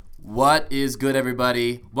What is good,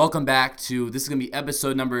 everybody? Welcome back to, this is going to be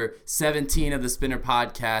episode number 17 of the Spinner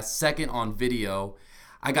Podcast, second on video.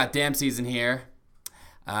 I got Dempsey's in here.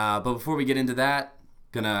 But before we get into that,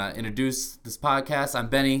 gonna introduce this podcast. I'm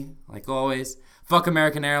Benny, like always. Fuck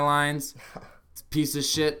American Airlines. It's a piece of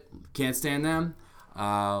shit. Can't stand them.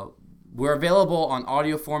 We're available on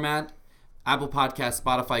audio format. Apple Podcasts,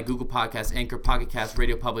 Spotify, Google Podcasts, Anchor, Pocket Cast,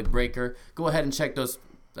 Radio Public, Breaker. Go ahead and check those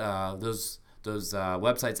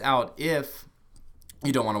websites out if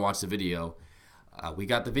you don't want to watch the video. We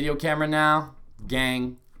got the video camera now.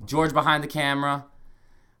 Gang. George behind the camera.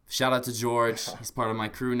 Shout out to George. He's part of my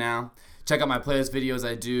crew now. Check out my playlist videos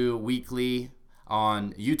I do weekly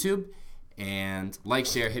on YouTube. And like,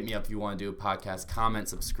 share, hit me up if you want to do a podcast. Comment,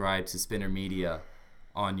 subscribe to Spinner Media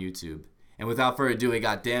on YouTube. And without further ado, we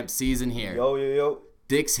got Dempsey's in here. Yo.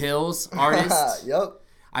 Dix Hills, artist. Yep.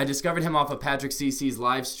 I discovered him off of Patrick CC's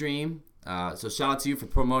live stream. So shout out to you for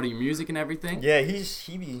promoting your music and everything. Yeah, he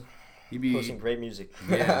be posting great music.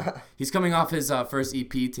 Yeah. He's coming off his first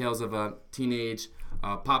EP, Tales of a Teenage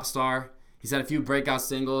Pop Star. He's had a few breakout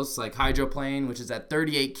singles like Hydroplane, which is at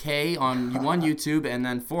 38K on YouTube, and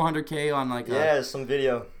then 400K on some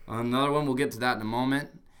video. Another one. We'll get to that in a moment.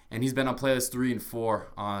 And he's been on playlist 3 and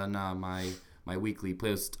 4 on my weekly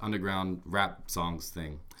playlist underground rap songs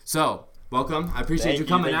thing. So welcome. I appreciate you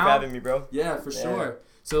coming out. Thank you for having me, bro. Yeah, for sure.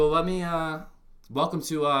 So let me welcome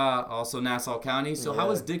to also Nassau County. So how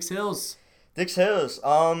was Dix Hills? Dix Hills.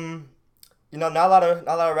 Not a lot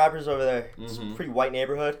of rappers over there. It's a pretty white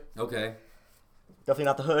neighborhood. Okay. Definitely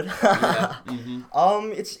not the hood.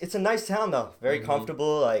 Yeah. It's a nice town though. Very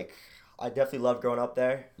comfortable. Like, I definitely loved growing up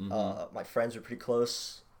there. My friends were pretty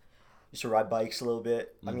close. Used to ride bikes a little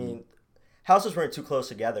bit. I mean, houses weren't too close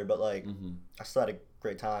together, but like I still had a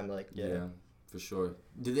great time. Like, yeah. For sure.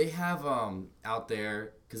 Do they have out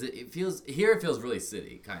there? Because it feels really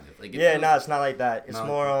city kind of like. It's not like that. It's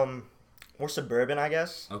more suburban, I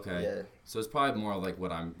guess. Okay. Yeah. So it's probably more like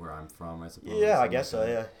where I'm from, I suppose. Yeah, I guess so.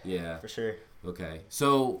 Yeah. Yeah. For sure. Okay.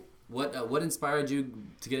 So what inspired you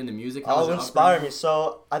to get into music? What inspired me?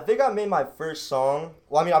 So I think I made my first song.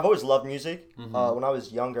 Well, I mean, I've always loved music. When I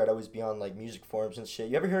was younger, I'd always be on like music forums and shit.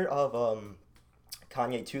 You ever heard of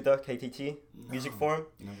Kanye Tuda, KTT, music forum?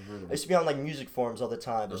 Never heard of it. I used to be on like music forums all the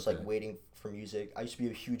time, just Okay. like waiting for music. I used to be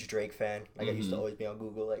a huge Drake fan. Like I used to always be on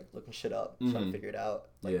Google, like looking shit up, trying to figure it out.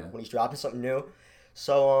 Like when he's dropping something new.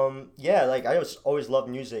 So like I always loved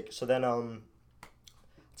music. So then I'd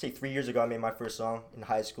say 3 years ago I made my first song in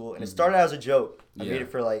high school, and it started as a joke. I made it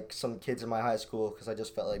for like some kids in my high school because I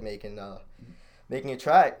just felt like making a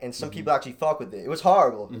track, and some people actually fuck with it. It was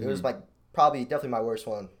horrible. It was like definitely my worst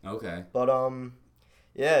one. Okay. But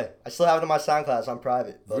yeah, I still have it on my SoundCloud. It's on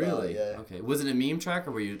private. But, Really? Yeah. Okay. Was it a meme track,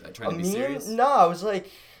 or were you trying to be serious? No, I was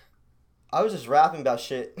just rapping about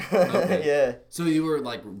shit. Okay. Yeah. So you were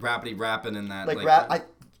like rapping in that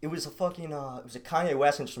It was a fucking it was a Kanye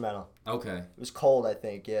West instrumental. Okay. It was Cold, I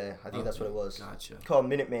think. Yeah, I think that's what it was. Gotcha. Called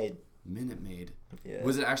Minute Maid. Minute Maid. Yeah.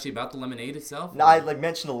 Was it actually about the lemonade itself? No, I like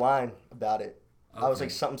mentioned a line about it. Okay. I was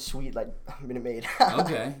like something sweet, like Minute Maid.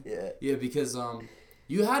 Okay. Yeah. Yeah, because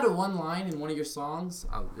you had one line in one of your songs.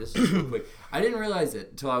 This is just real quick. I didn't realize it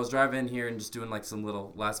until I was driving in here and just doing like some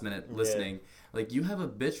little last minute listening. Like, you have a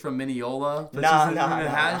bitch from Mineola. No.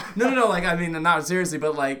 Like, I mean, not seriously,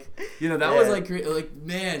 but like, that was like,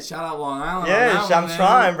 man, shout out Long Island. Yeah, I'm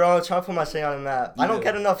trying, bro. I'm trying to put my city on the map. I don't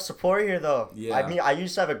get enough support here, though. Yeah. I mean, I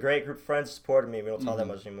used to have a great group of friends that supported me. We don't talk that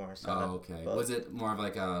much anymore. So okay. Was it more of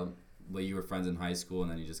like you were friends in high school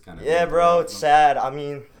and then you just kind of... Yeah, bro, it's sad. I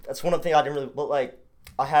mean, that's one of the things I didn't really... But, like,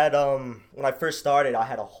 I had, when I first started, I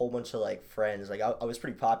had a whole bunch of, like, friends. Like, I was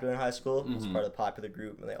pretty popular in high school. I was part of the popular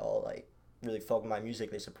group, and they all, like, really fucked with my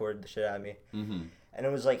music. They supported the shit out of me. And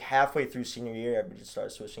it was, like, halfway through senior year, everybody just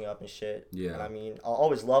started switching up and shit. Yeah. And, I mean, I'll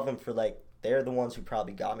always love them for, like, they're the ones who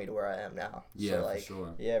probably got me to where I am now. Yeah, so, like, for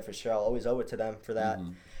sure. Yeah, for sure. I'll always owe it to them for that.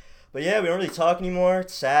 But, yeah, we don't really talk anymore.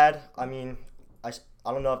 It's sad. I mean, I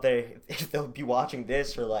don't know if they'll be watching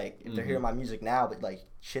this or, like, if they're hearing my music now, but, like,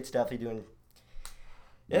 shit's definitely doing...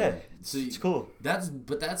 Yeah, it's cool.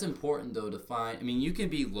 That's important, though, to find... I mean, you can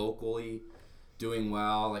be locally doing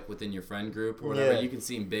well, like, within your friend group or whatever. You can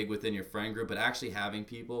seem big within your friend group, but actually having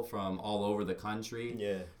people from all over the country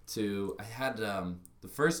I had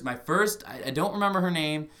my first... I don't remember her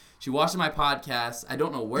name. She watched my podcast. I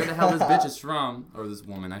don't know where the hell this bitch is from. Or this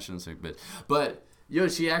woman. I shouldn't say bitch. But...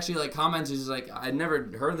 she actually, like, commented, she's like, I'd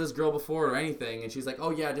never heard of this girl before or anything, and she's like, oh,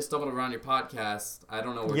 yeah, I just stumbled around your podcast, I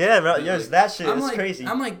don't know where... Yeah, bro, like, that shit, it's like, crazy.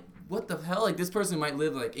 I'm like, what the hell? Like, this person might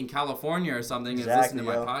live, like, in California or something and listen to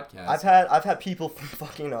my podcast. I've had people from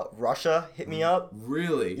fucking Russia hit me up.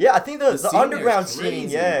 Really? Yeah, I think the underground scene,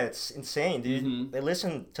 yeah, it's insane, dude. Mm-hmm. They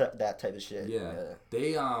listen to that type of shit. Yeah.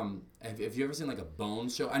 They, have you ever seen, like, a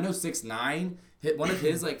Bones show? I know 6ix9ine, one of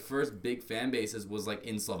his, like, first big fan bases was, like,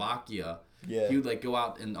 in Slovakia. Yeah. He would, like, go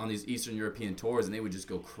out on these Eastern European tours, and they would just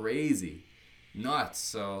go crazy. Nuts.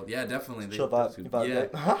 So yeah, definitely. Chill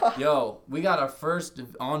vibe. Yeah. Yo, we got our first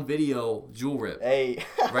on video jewel rip. Hey.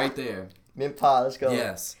 Right there. Mint pot, let's go.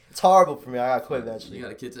 Yes. It's horrible for me. I gotta quit eventually. You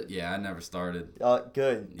got a kid? Yeah, I never started.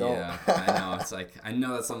 Good. Don't. Yeah, I know. It's like I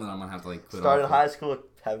know that's something I'm gonna have to like quit. Started in high school,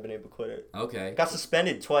 haven't been able to quit it. Okay. Got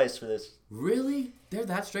suspended twice for this. Really? They're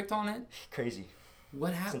that strict on it? Crazy.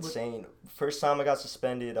 What happened? It's insane. First time I got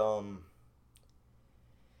suspended.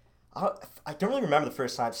 I don't really remember the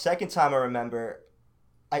first time. Second time I remember,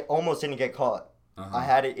 I almost didn't get caught. Uh-huh. I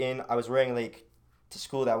had it in. I was wearing like to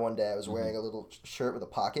school that one day. I was wearing a little shirt with a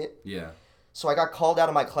pocket. Yeah. So I got called out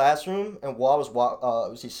of my classroom, and while I was it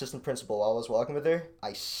was the assistant principal. While I was walking with her,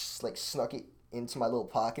 I snuck it into my little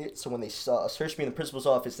pocket. So when they searched me in the principal's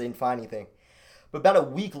office, they didn't find anything. But about a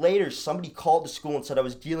week later, somebody called the school and said I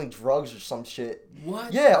was dealing drugs or some shit.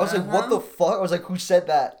 What? Yeah, I was like, what the fuck? I was like, who said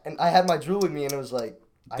that? And I had my jewel with me, and it was like,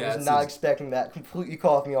 I was not expecting that. Completely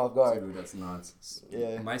caught me off guard. Dude, that's nuts.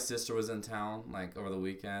 Yeah. My sister was in town like over the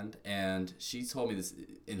weekend, and she told me this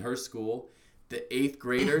in her school. The 8th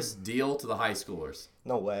graders deal to the high schoolers.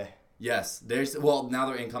 No way. Yes, now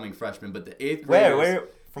they're incoming freshmen, but the 8th graders. Where?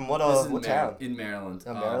 From what town? In Maryland.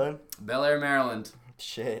 Maryland? Bel Air, Maryland.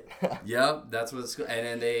 Shit. Yep, that's what the school.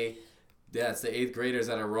 And then it's the 8th graders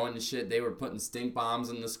that are running shit. They were putting stink bombs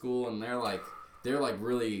in the school, and they're like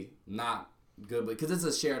really not good, because it's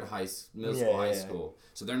a shared middle school, high school,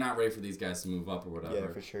 so they're not ready for these guys to move up or whatever.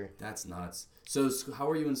 Yeah, for sure. That's nuts. So how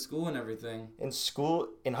are you in school and everything?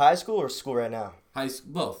 In high school or school right now?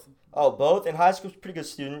 Both. Oh, both. In high school, pretty good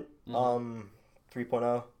student.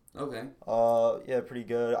 3.0. Okay. Yeah, pretty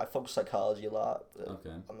good. I focus psychology a lot.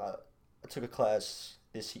 Okay. I took a class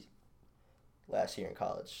last year in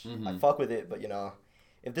college. Mm-hmm. I fuck with it, but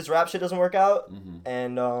if this rap shit doesn't work out,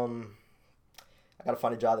 and I gotta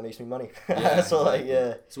find a job that makes me money. Yeah, So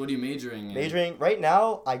exactly. So what are you majoring in? Majoring right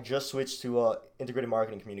now, I just switched to integrated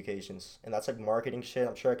marketing communications, and that's like marketing shit.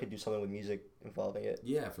 I'm sure I could do something with music involving it.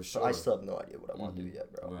 Yeah, for sure. But I still have no idea what I want to do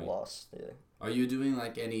yet, bro. Right. I'm lost. Yeah. Are you doing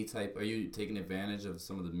like are you taking advantage of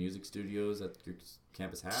some of the music studios that your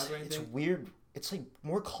campus has or anything? It's weird. It's like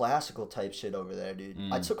more classical type shit over there, dude.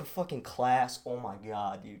 I took a fucking class. Oh my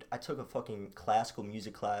god, dude. I took a fucking classical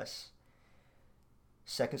music class.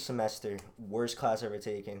 Second semester, worst class ever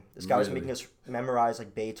taken. This guy was making us memorize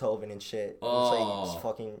like Beethoven and shit. Oh. It's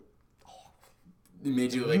fucking. It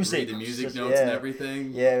made you like read the music notes and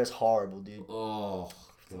everything. Yeah, it was horrible, dude. Oh.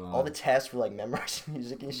 God. All the tests were like memorizing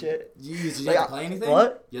music and shit. Jeez, did you have to play anything?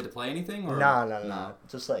 What? You had to play anything? Or? Nah.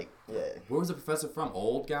 Just like, yeah. Where was the professor from?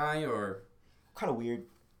 Old guy or? Kind of weird.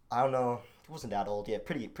 I don't know. He wasn't that old. Yeah,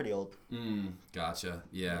 pretty old. Gotcha.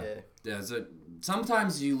 Yeah. So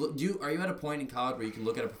sometimes are you at a point in college where you can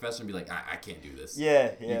look at a professor and be like, I can't do this.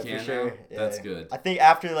 Yeah, you can for sure. Yeah. That's good. I think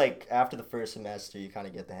after the first semester, you kind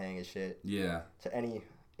of get the hang of shit. Yeah. To any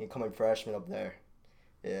incoming freshman up there.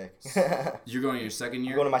 Yeah. You're going to your second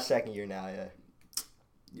year? I'm going to my second year now,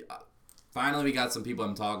 yeah. Finally, we got some people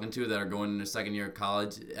I'm talking to that are going into second year of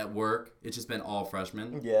college at work. It's just been all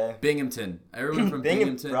freshmen. Yeah. Binghamton. Everyone from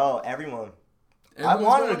Binghamton. Bro, everyone. I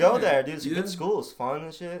wanted to go there, dude. It's a good school. It's fun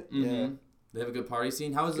and shit. Mm-hmm. Yeah. They have a good party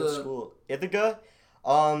scene. How is good school? Ithaca?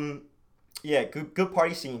 Yeah, good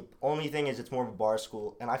party scene. Only thing is it's more of a bar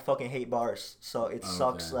school, and I fucking hate bars, so it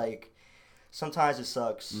sucks. Like, sometimes it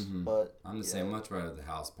sucks, but I'm the same. Much rather the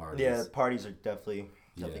house parties. Yeah, the parties are definitely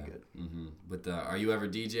good. But are you ever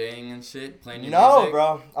DJing and shit, playing your music? No,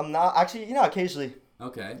 bro. I'm not. Actually, occasionally.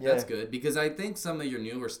 Okay, that's good, because I think some of your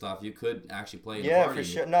newer stuff you could actually play in a party. Yeah, for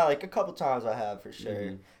sure. No, like a couple times I have for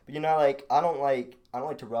sure. But like I don't like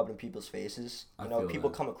to rub it in people's faces. People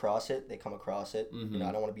come across it. They come across it.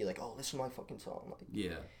 I don't want to be like, oh, listen to my fucking song. Like,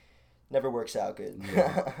 yeah. Never works out good.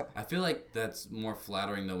 Yeah. I feel like that's more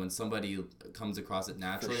flattering though when somebody comes across it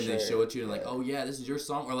naturally and they show it to you and like, oh yeah, this is your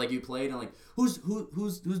song, or like you played and like, who's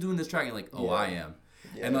doing this track, and like, oh I am,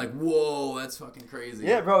 and like, whoa, that's fucking crazy.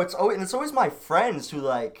 Yeah, bro, it's always my friends who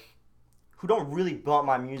don't really bump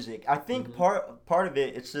my music. I think part of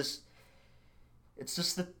it, it's just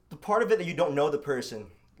the part of it that you don't know the person,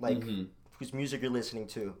 like whose music you're listening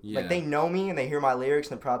to. Like they know me and they hear my lyrics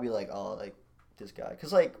and they're probably like, oh, like, this guy.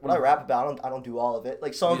 Because, like, when I rap about, I don't do all of it.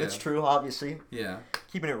 Like, some of it's true, obviously. Yeah.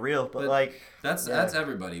 Keeping it real, but like... That's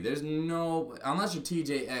everybody. There's no... Unless you're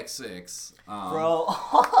TJX6. Bro,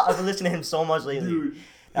 I've been listening to him so much lately. Dude.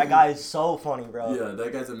 That guy is so funny, bro. Yeah,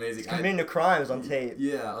 that guy's amazing. He's committing the crimes on tape.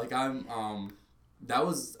 Yeah, like, I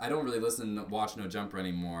don't really watch No Jumper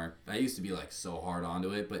anymore. I used to be, like, so hard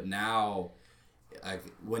onto it, but now... Like,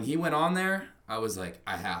 when he went on there, I was like,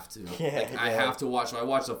 I have to. I have to watch. So I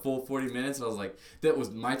watched a full 40 minutes, and I was like,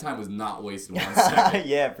 my time was not wasted 1 second.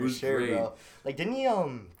 Yeah, for sure, great. Bro. Like, didn't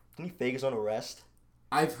he fake his own arrest?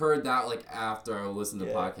 I've heard that, like, after I listened to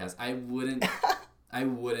podcasts. I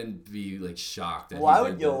wouldn't be, like, shocked. Why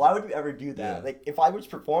would you ever do that? Yeah. Like, if I was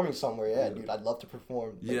performing somewhere, dude, I'd love to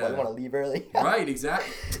perform. Like, why you want to leave early? Right,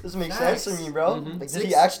 exactly. Doesn't make sense to me, bro. Mm-hmm. Like,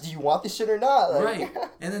 do you want this shit or not? Like, right.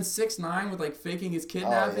 And then 6ix9ine with, like, faking his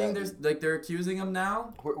kidnapping. They're accusing him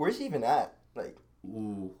now. Where's he even at? Like,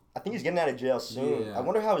 ooh. I think he's getting out of jail soon. Yeah. I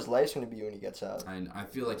wonder how his life's going to be when he gets out. I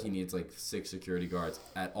feel like he needs, like, 6 security guards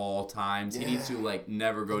at all times. Yeah. He needs to, like,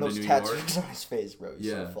 never go to New York. Those tattoos on his face, bro.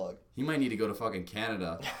 He's so fucked. He might need to go to fucking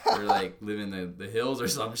Canada or, like, live in the hills or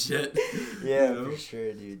some shit. Yeah, for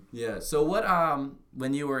sure, dude. Yeah. So what,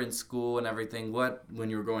 when you were in school and everything, when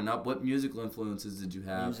you were growing up, what musical influences did you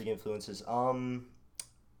have? Music influences.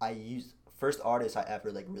 First artist I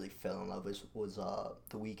ever, like, really fell in love with was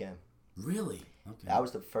The Weeknd. Really? Okay. That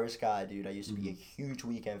was the first guy, dude. I used to be a huge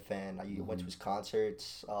Weeknd fan. I went to his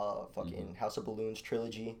concerts, House of Balloons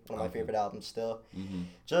trilogy, one of my favorite albums still.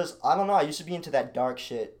 Just, I don't know, I used to be into that dark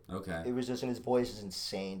shit. Okay. It was just, and his voice is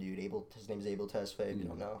insane, dude. His name is Abel Tesfaye, if you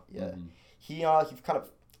don't know. Yeah. He kind of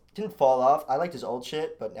didn't fall off. I liked his old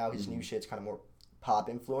shit, but now his new shit's kind of more pop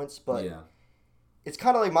influenced. But it's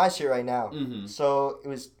kind of like my shit right now. So it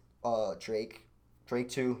was Drake. Drake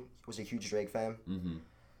too. Was a huge Drake fan.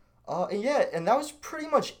 And that was pretty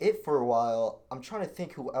much it for a while. I'm trying to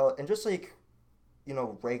think who else, and just like,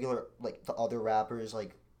 regular, like the other rappers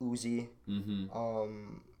like Uzi, who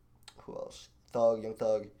else? Young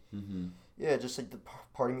Thug. Yeah, just like the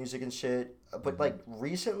party music and shit. But like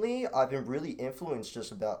recently, I've been really influenced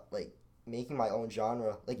just about like making my own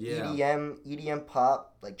genre, like EDM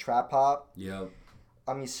pop, like trap pop. Yeah.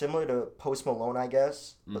 I mean, similar to Post Malone, I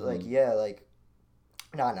guess. But like,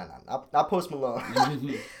 not Post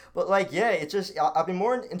Malone. But like, it's just I've been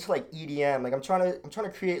more into like EDM. Like I'm trying to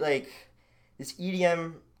create like this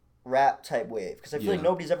EDM rap type wave because I feel like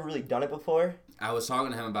nobody's ever really done it before. I was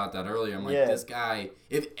talking to him about that earlier. I'm like, this guy,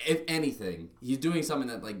 if anything, he's doing something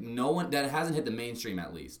that like no one that hasn't hit the mainstream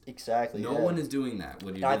at least. Exactly. No one is doing that.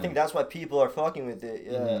 What are you doing? I think that's why people are fucking with it.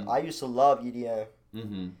 Yeah, I used to love EDM.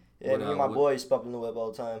 Yeah, me and my boys bumping the whip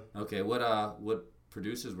all the time. Okay, what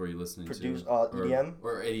producers were you listening to? EDM?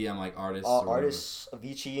 Or EDM, like artists? Artists,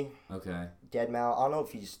 Avicii. Okay. Deadmau5. I don't know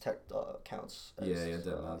if he's counts as... Yeah,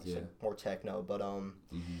 Deadmau5, yeah. More techno, but,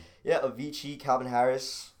 Avicii, Calvin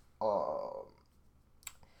Harris,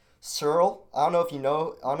 Searle. I don't know if you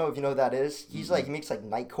know who that is. He's he makes like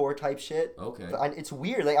nightcore type shit. Okay. But it's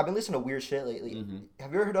weird. Like I've been listening to weird shit lately.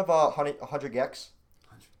 Have you ever heard of 100 Gex?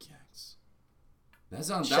 100 Gex. That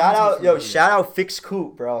sounds... Shout out Fix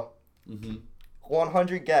Coop, bro.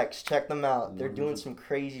 100 Gex, check them out. They're doing some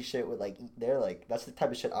crazy shit with that's the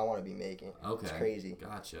type of shit I want to be making. Okay. It's crazy.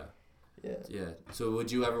 Gotcha. Yeah. Yeah. So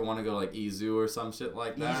would you ever want to go like Izu or some shit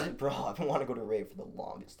like that? Bro, I've been wanting to go to rave for the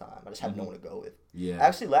longest time. I just have no one to go with. Yeah.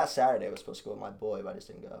 Actually, last Saturday I was supposed to go with my boy, but I just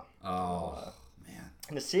didn't go. Oh, man.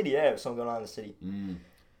 In the city, there's something going on in the city.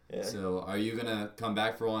 Yeah. So are you gonna come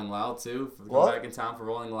back for Rolling Loud too? Come back in town for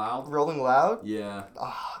Rolling Loud? Rolling Loud? Yeah.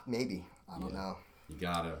 Maybe. I don't know. You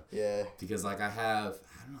gotta. Yeah. Because like I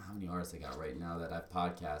don't know how many artists I got right now that I've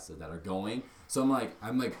podcasted that are going. So I'm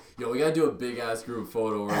like, yo, we gotta do a big ass group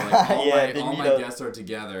photo where like all my guests are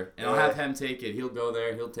together, and I'll have him take it. He'll go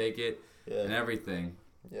there, he'll take it, and everything.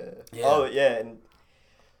 Yeah. Oh yeah, and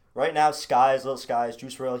right now Little Skies,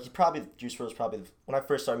 Juice WRLD. Juice WRLD's probably when I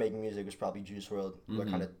first started making music, it was probably Juice WRLD, who I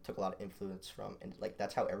kind of took a lot of influence from, and like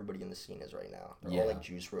that's how everybody in the scene is right now. They're all like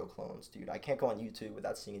Juice WRLD clones, dude. I can't go on YouTube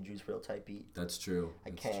without seeing a Juice WRLD type beat. That's true.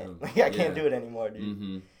 I can't. Like I can't do it anymore,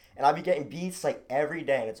 dude. And I be getting beats like every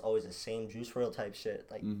day, and it's always the same Juice WRLD type shit.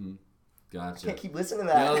 Like, gotcha. I can't keep listening to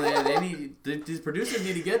that. Yo, they need these producers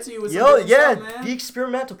need to get to you with stuff, man. Be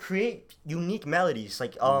experimental, create unique melodies.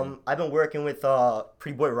 Like, I've been working with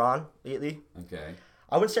Pretty Boy Ron lately. Okay.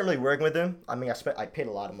 I wouldn't say I'm really working with him. I mean, I paid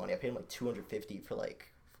a lot of money. I paid him like $250 for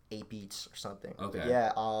like 8 beats or something. Okay.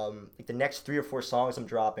 Yeah. Like the next 3 or 4 songs I'm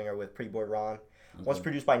dropping are with Pretty Boy Ron. One's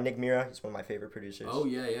produced by Nick Mira. He's one of my favorite producers. Oh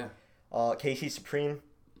yeah. KC Supreme.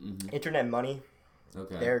 Internet Money.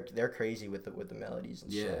 Okay. They're crazy with the melodies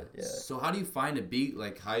and shit. Yeah. So how do you find a beat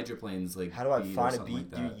like Hydroplane's like? How do I beat find or a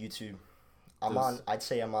beat? like Dude, YouTube. I'd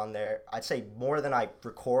say I'm on there. I'd say more than I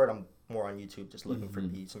record, I'm more on YouTube just looking for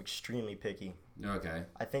beats. I'm extremely picky. Okay.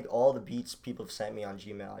 I think all the beats people have sent me on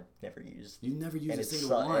Gmail I've never used. You never used a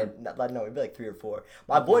single one? No, it'd be like 3 or 4.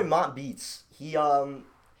 My boy Mont Beats, he's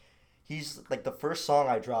like the first song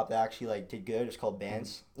I dropped that actually like did good. It's called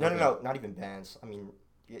Bands. No, not even Bands. I mean,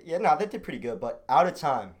 that did pretty good. But Out of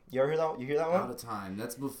Time. You ever hear that? You hear that one? Out of Time.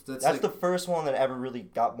 That's like, the first one that ever really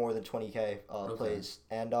got more than 20K plays.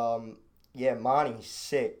 And Monty, he's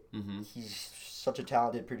sick. He's such a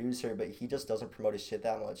talented producer, but he just doesn't promote his shit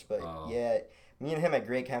that much. But me and him had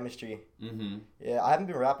great chemistry. Yeah, I haven't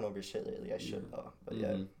been rapping over his shit lately. I should though. But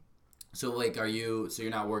So like, so you're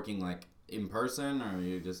not working like in person, or are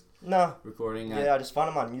you just recording? I just find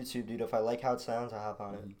him on YouTube, dude. If I like how it sounds, I hop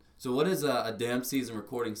on it. So what is a Damn Season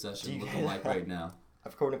recording session looking like right now?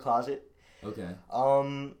 I've recorded in a closet. Okay.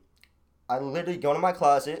 I literally go into my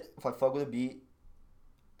closet if I fuck with a beat,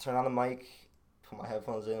 turn on the mic, put my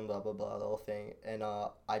headphones in, blah blah blah, the whole thing, and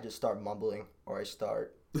I just start mumbling or I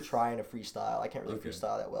start trying to freestyle. I can't really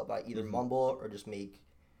freestyle that well, but I either mumble or just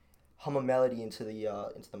hum a melody into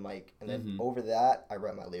the mic, and then over that I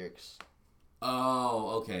write my lyrics.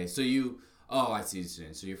 Oh, okay. So I see what you're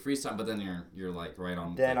saying. So you're freestyle, but then you're like right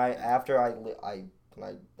on. Then after I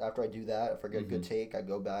do that, if I get a good take, I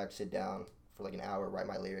go back, sit down for like an hour, write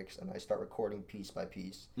my lyrics, and I start recording piece by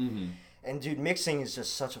piece. And dude, mixing is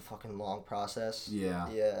just such a fucking long process. Yeah.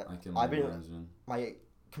 I can imagine. My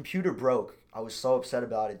computer broke. I was so upset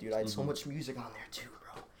about it, dude. I had so much music on there too,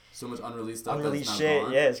 bro. So much unreleased stuff. Unreleased shit.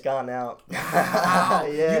 Gone? Yeah, it's gone now. Wow.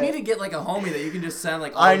 Yeah. You need to get like a homie that you can just send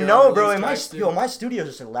like. I know, bro. My studio is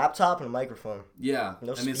just a laptop and a microphone. Yeah.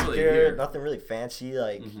 No speaker. Nothing really fancy.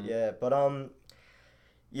 Like but I'm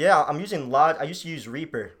using Logic. I used to use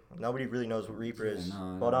Reaper. Nobody really knows what Reaper is.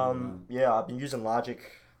 But I've been using Logic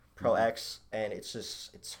Pro X, and it's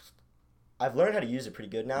I've learned how to use it pretty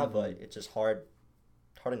good now, but it's just hard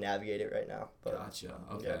to navigate it right now. But, gotcha.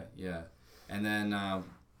 Okay. Yeah. And then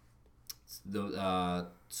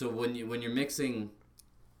so when you're mixing,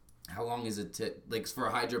 how long is it like for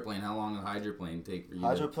a hydroplane? How long a hydroplane take for you?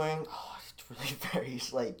 Hydroplane, it really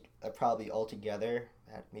varies. Like probably altogether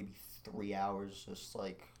at maybe 3 hours, just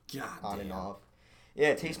like and off. Yeah,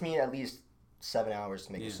 it takes me at least 7 hours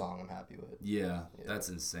to make a song I'm happy with. Yeah, that's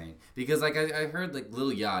insane. Because like I heard like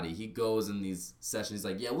Lil Yachty, he goes in these sessions, he's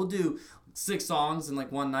like, we'll do 6 songs in like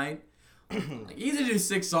one night. Like, easy to do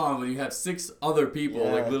 6 songs when you have 6 other people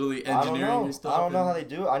like literally engineering your stuff. I don't know how they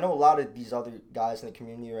do it. I know a lot of these other guys in the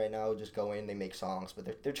community right now who just go in, they make songs,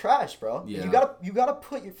 but they're trash, bro. Yeah. You gotta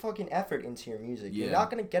put your fucking effort into your music. Yeah. You're not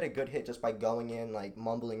gonna get a good hit just by going in like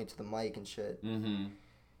mumbling into the mic and shit.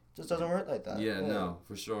 Just doesn't work like that. Yeah, no,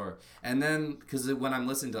 for sure. And then, because when I'm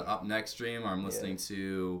listening to Up Next Stream or I'm listening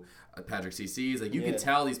to Patrick CC's, like you can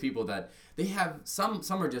tell these people that they have some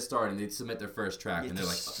are just starting. They submit their first track and they're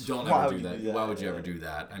like, don't ever do that. Why would you ever do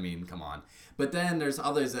that? I mean, come on. But then there's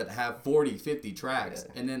others that have 40, 50 tracks,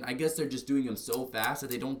 and then I guess they're just doing them so fast that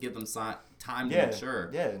they don't give them time to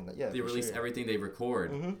mature. They release everything they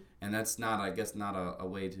record. And that's not, I guess, not a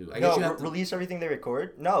way to. I guess you have to release everything they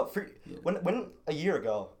record. No, when a year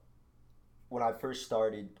ago, when I first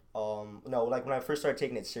started, when I first started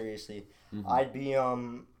taking it seriously,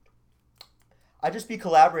 I'd just be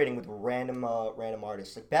collaborating with random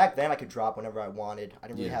artists. Like back then, I could drop whenever I wanted. I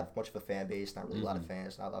didn't really have much of a fan base, not really a lot of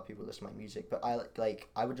fans, not a lot of people listen to my music. But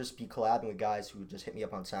I would just be collabing with guys who would just hit me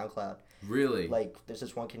up on SoundCloud. Really? Like there's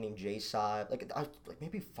this one kid named Jay Side. Like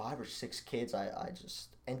maybe 5 or 6 kids.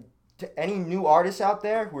 And to any new artists out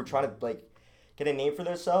there who are trying to like get a name for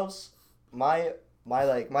themselves, my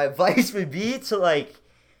advice would be to like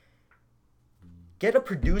get a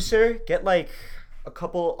producer, get like a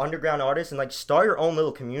couple underground artists, and like start your own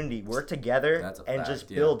little community, work together, and just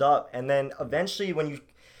build up. And then eventually when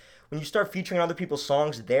you start featuring other people's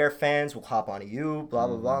songs, their fans will hop onto you, blah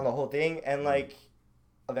blah blah, and the whole thing, and like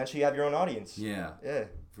eventually you have your own audience. Yeah,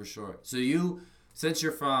 for sure. So since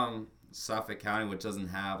you're from Suffolk County, which doesn't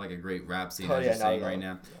have like a great rap scene, right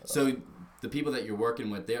now, so the people that you're working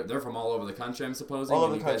with, they're from all over the country, I'm supposing? All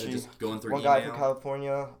over the country. Just going through One guy from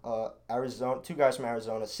California, Arizona, 2 guys from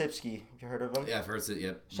Arizona. Sipsky, have you heard of him? Yeah, I've heard it,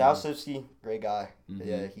 yep. Shout out Sipsky, great guy.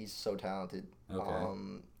 Yeah, he's so talented. Okay.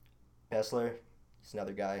 Bessler, he's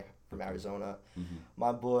another guy from Arizona.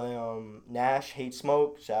 My boy Nash, Hate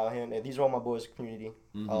Smoke, shout out him. These are all my boys' community.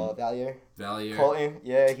 Valier. Colton,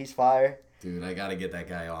 yeah, he's fire. Dude, I gotta get that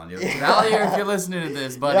guy on. Valier, if you're listening to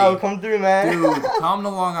this, buddy. Yo, come through, man. Dude, come to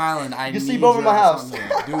Long Island. I need sleep over my house.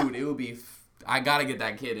 Dude, it would be. I gotta get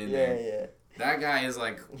that kid in there. Yeah. That guy is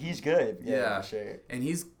like... He's good. Yeah, for sure. And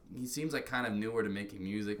he seems like kind of newer to making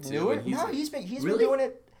music, too. Newer? He's been really? doing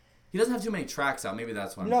it. He doesn't have too many tracks out. Maybe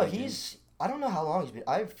that's what I'm thinking. I don't know how long he's been.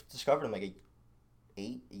 I've discovered him like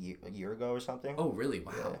a year ago or something. Oh, really?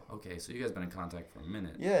 Wow. Yeah. Okay, so you guys been in contact for a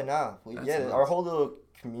minute. Yeah, Nuts. Our whole little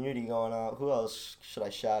community going on. Who else should I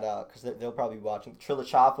shout out? Because they'll probably be watching. Trilla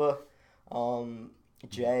Choppa,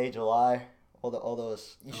 Jay, July, all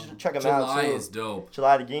those. You should check them out too. July is dope.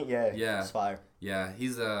 July the Game, yeah. It's fire. Yeah,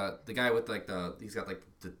 he's the guy with like he's got like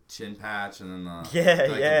the chin patch and then the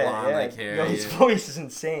the blonde like hair. Yo, his voice is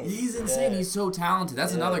insane. He's insane. He's so talented.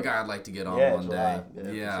 That's another guy I'd like to get on one day.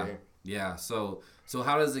 Yeah. For sure. Yeah. So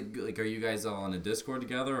how does it like? Are you guys all on a Discord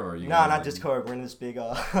together or are you? No, not Discord. We're in this big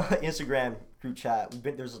Instagram group chat.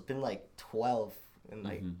 There's been like 12 in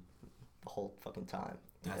like the whole fucking time.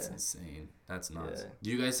 That's insane. That's nuts. Yeah. Do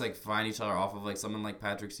you guys like find each other off of like someone like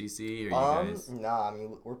Patrick CC or you guys? Nah, I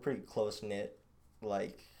mean we're pretty close knit.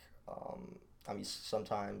 Like, I mean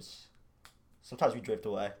sometimes we drift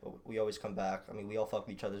away, but we always come back. I mean we all fuck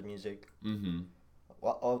with each other's music. Mm-hmm.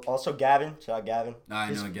 Well, also Gavin, shout out Gavin.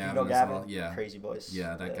 I know Gavin. You know Gavin? Well. Yeah. Crazy voice.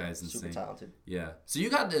 Yeah, that guy's insane. Super talented. Yeah. So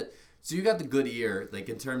you got the good ear, like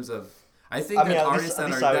in terms of. I think that artists that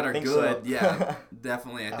are good, so. Yeah,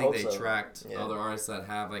 definitely. I think they attract other artists that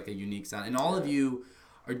have like a unique sound. And all of you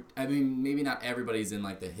are, I mean, maybe not everybody's in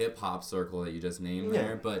like the hip hop circle that you just named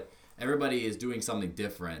there, but everybody is doing something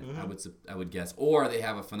different. I would guess, or they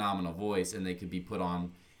have a phenomenal voice and they could be put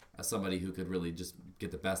on as somebody who could really just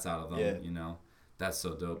get the best out of them. Yeah. You know, that's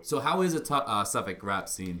so dope. So how is a Suffolk rap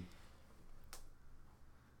scene?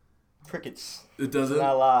 Crickets. It doesn't?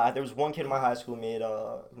 Not a lot. There was one kid in my high school who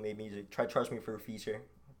made music. Tried to charge me for a feature.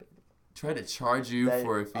 Try to charge you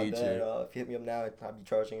for a feature. If you hit me up now, I'd be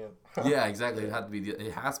charging him. Yeah, exactly. It has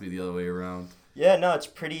to be the other way around. Yeah, no, it's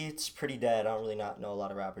pretty dead. I don't really not know a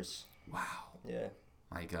lot of rappers. Wow. Yeah.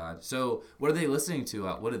 My God. So what are they listening to?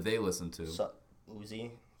 What did they listen to?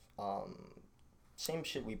 Uzi. Same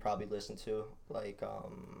shit we probably listen to. Like a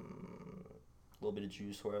little bit of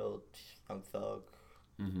Juice WRLD, Young Thug.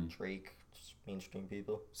 Drake, just mainstream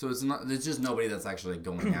people. So there's just nobody that's actually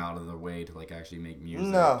going out of their way to like actually make music.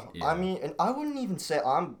 No, yeah. I mean, and I wouldn't even say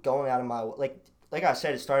I'm going out of my like I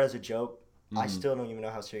said, it started as a joke. I still don't even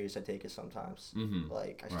know how serious I take it sometimes.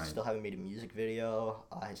 Like I still haven't made a music video.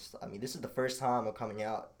 I mean, this is the first time I'm coming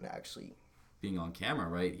out and actually being on camera,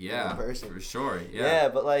 right? Yeah, in person. For sure. Yeah. Yeah,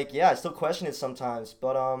 but like I still question it sometimes,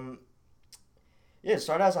 but yeah, it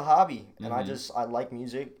started as a hobby, and I like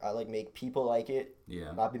music. I like make people like it. Yeah.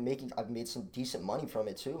 And I've made some decent money from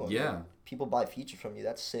it too. Yeah. People buy features from you.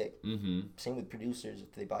 That's sick. Same with producers.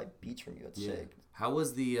 If they buy beats from you, that's sick. How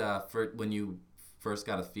was the when you first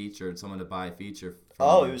got a feature, someone to buy a feature?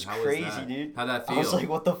 It was crazy, dude. How'd that feel? I was like,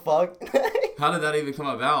 what the fuck? How did that even come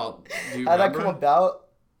about? How'd that come about?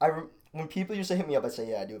 When people used to hit me up, I'd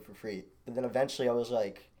say, yeah, I do it for free. But then eventually I was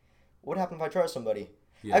like, what happened if I charge somebody?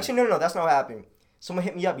 Yeah. Actually, no, that's not what happened. Someone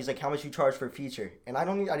hit me up. He's like, how much you charge for a feature? And I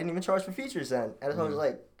didn't even charge for features then. And I was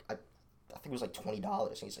like, I think it was like $20.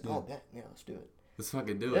 And he's like, oh, yeah, let's do it. Let's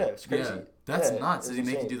fucking do it. Yeah, it's crazy. Yeah. That's nuts. Did he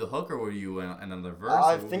make you do the hook or were you another verse?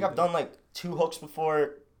 I think I've done like 2 hooks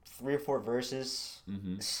before, 3 or 4 verses.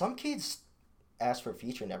 Some kids asked for a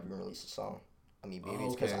feature and never even released a song. I mean, maybe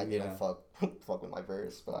it's because I didn't fuck with my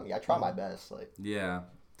verse. But I mean, I try my best. Like. Yeah,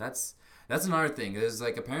 that's another thing. There's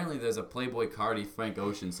like, apparently there's a Playboi Carti Frank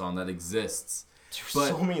Ocean song that exists. But,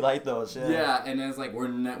 so many like those, yeah. Yeah, and it's like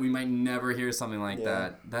we might never hear something like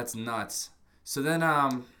that. That's nuts. So then,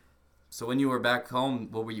 so when you were back home,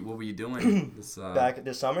 what were you doing back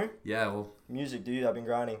this summer? Yeah, well, music, dude. I've been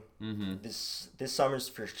grinding. This summer's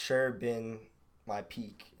for sure been my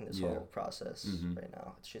peak in this whole process right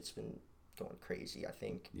now. Shit's been going crazy. I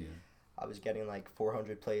think I was getting like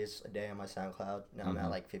 400 plays a day on my SoundCloud. Now I'm at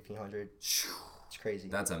like 1,500. It's crazy.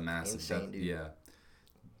 That's a massive, insane, dude. Yeah.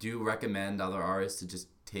 Do you recommend other artists to just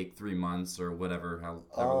take 3 months or whatever,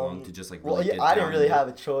 however long to just like really get I didn't really have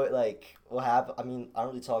a choice. Like, I mean, I don't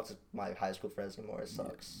really talk to my high school friends anymore. It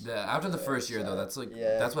sucks. Yeah, after the first year though, that's like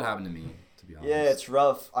that's what happened to me, to be honest. Yeah, it's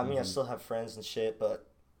rough. I mean, I still have friends and shit, but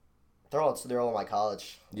they're all in my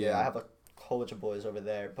college. Yeah, I have a whole bunch of boys over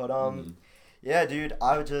there. But yeah, dude,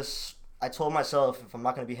 I told myself if I'm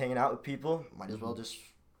not gonna be hanging out with people, might as well just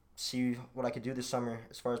see what I could do this summer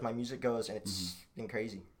as far as my music goes, and it's been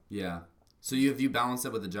crazy. Yeah. So have you balanced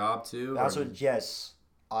it with the job too? Yes.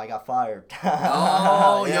 I got fired.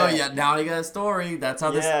 Oh, yeah. Now you got a story. That's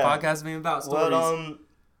how this podcast is being about, stories. Well,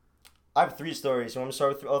 I have 3 stories. You want me to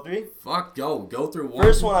start with all 3? Fuck, go through one.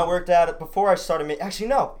 First one I worked at before I started making. Actually,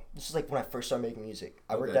 no. This is like when I first started making music.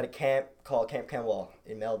 I worked at a camp called Camp Kenwell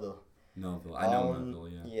in Melville. Melville. I know Melville,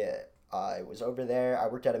 yeah. Yeah. I was over there. I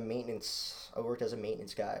worked as a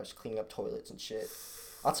maintenance guy. I was cleaning up toilets and shit.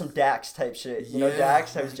 On some Dax type shit. You know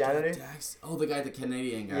Dax? I was janitor. Dax. Oh, the guy, the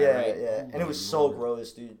Canadian guy, yeah, right? Yeah, Oh, and it was so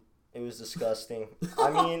gross, dude. It was disgusting.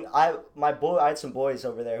 I mean, I had some boys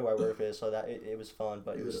over there who I worked with, so that it was fun,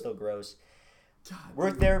 but it was still gross. God,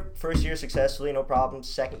 worked there first year successfully, no problem.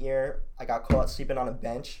 Second year, I got caught sleeping on a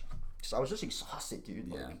bench. Cause I was just exhausted, dude.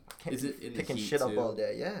 Yeah. Like, I can't Is it in picking the heat shit up too? all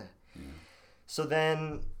day. Yeah. So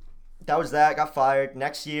then, that was that. Got fired.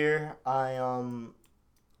 Next year, I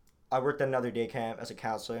worked at another day camp as a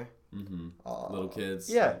counselor. Mm-hmm. Little kids.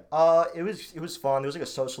 Yeah. It was fun. There was like a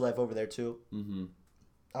social life over there too. Mm-hmm.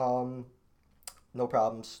 No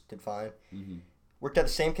problems. Did fine. Mm-hmm. Worked at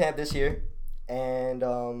the same camp this year, and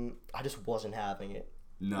I just wasn't having it.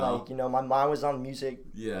 No. Like, my mind was on music.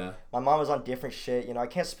 Yeah. My mind was on different shit. I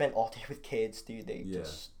can't spend all day with kids, dude. They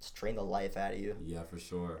just drain the life out of you. Yeah, for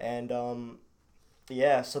sure. And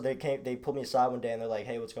so they pulled me aside one day and they're like,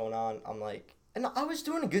 "Hey, what's going on?" I'm like, and I was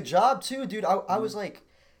doing a good job too, dude. I was like,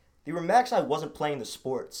 they were mad 'cause I wasn't playing the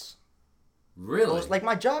sports. Really? I was like,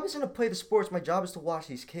 my job isn't to play the sports. My job is to watch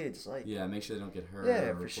these kids. Like, yeah, make sure they don't get hurt. Yeah, or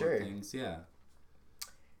for report sure. Things. Yeah.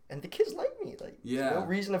 And the kids like me. Like, Yeah. there's no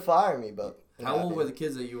reason to fire me. But How old were the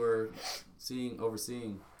kids that you were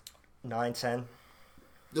overseeing? 9, 10.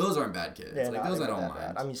 Those aren't bad kids. Yeah, like those I don't mind.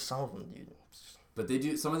 bad. I mean, some of them, dude. But they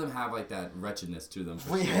do. Some of them have like that wretchedness to them.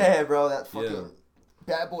 For sure. Yeah, bro, that fucking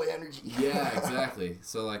bad boy energy. Yeah, exactly.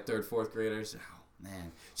 So like 3rd, 4th graders. Oh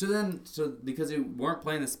man. So because you weren't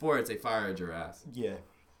playing the sports, they fired your ass. Yeah.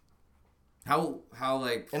 How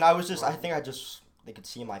like? And I was just, they could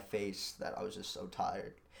see in my face that I was just so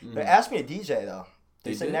tired. They asked me to DJ though.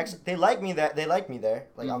 They said did? they like me there.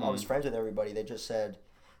 Like I was friends with everybody. They just said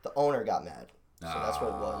the owner got mad. So that's what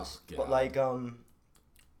it was. God. But like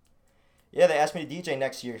yeah, they asked me to DJ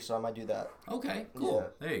next year, so I might do that. Okay, cool.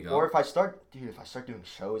 Yeah. There you go. Or if I start doing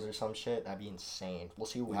shows or some shit, that'd be insane. We'll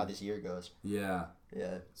see how this year goes. Yeah.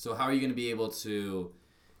 Yeah. So how are you going to be able to,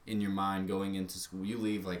 in your mind, going into school? You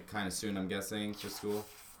leave like kind of soon, I'm guessing, for school.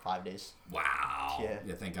 5 days. Wow. Yeah.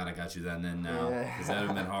 Yeah. Thank God I got you then now, Yeah. because that would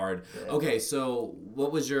have been hard. Yeah. Okay. So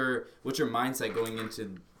what's your mindset going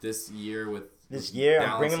into this year with? This year,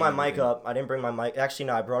 I'm bringing my mic everything? up. I didn't bring my mic. Actually,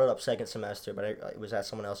 no, I brought it up second semester, but it was at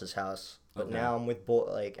someone else's house. But Okay. now I'm with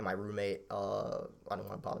and my roommate. I don't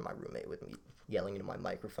want to bother my roommate with me yelling into my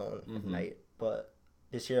microphone at night. But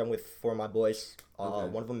this year I'm with 4 of my boys. Okay.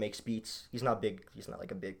 One of them makes beats. He's not big. He's not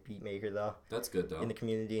like a big beat maker though. That's good though. In the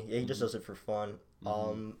community, yeah, he just does it for fun.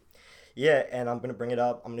 Yeah, and I'm gonna bring it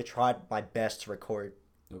up. I'm gonna try my best to record.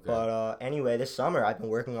 Okay. But anyway, this summer I've been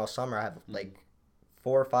working all summer. I have like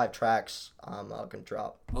 4 or 5 tracks I'm gonna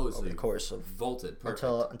drop over the course of Vaulted. Perfect.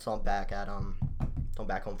 until I'm back at I'm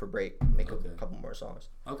back home for break. Make a couple more songs.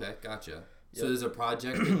 Okay, gotcha. So there's a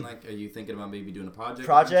project, and like, are you thinking about maybe doing a project?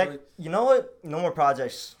 Project? eventually? You know what? No more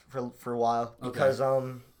projects for a while because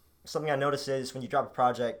something I noticed is when you drop a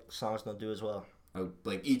project, songs don't do as well. Oh,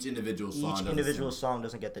 like each individual song. Each individual song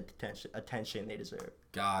doesn't get the attention they deserve.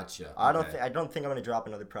 Gotcha. I don't think I'm gonna drop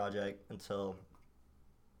another project until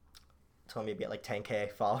maybe at like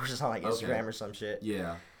 10K followers on like Instagram or some shit.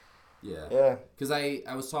 Yeah. Yeah. Yeah. Because I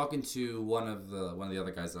was talking to one of the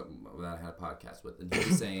other guys that I had a podcast with, and he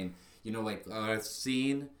was saying, like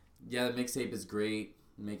scene, yeah, the mixtape is great,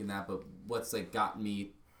 making that, but what's like got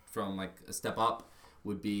me from like a step up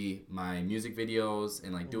would be my music videos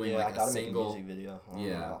and like doing like I gotta a single make a music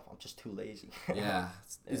video. I'm just too lazy. Yeah.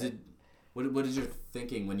 Is it? What is your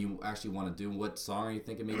thinking when you actually want to do? What song are you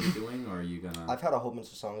thinking maybe doing, or are you gonna? I've had a whole bunch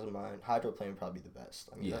of songs in mind. Hydroplane would probably be the best.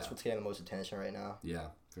 I mean, that's what's getting the most attention right now. Yeah,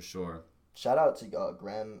 for sure. Shout out to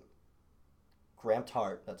Graham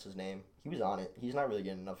Tart. That's his name. He was on it. He's not really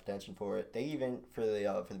getting enough attention for it. They even for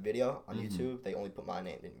the video on YouTube, they only put my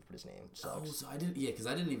name. They didn't even put his name. It sucks. Oh, so I didn't. Yeah, because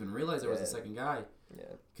I didn't even realize there was a second guy. Yeah.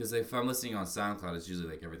 Because if I'm listening on SoundCloud, it's usually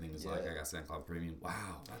like everything is like I got SoundCloud Premium.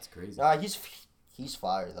 Wow, that's crazy. Nah, he's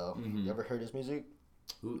fire though. You ever heard his music?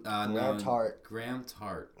 Graham Tart. Graham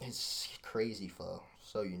Tart. It's crazy flow.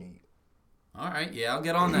 So unique. All right, yeah, I'll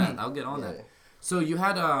get on that. that. So you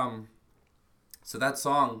had so that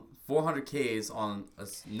song 400Ks on a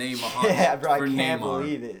name on yeah, bro, I can't Neymar.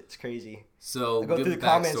 believe it. It's crazy. So I go give through the the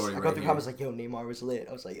comments. comments Like, yo, Neymar was lit.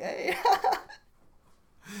 I was like, hey.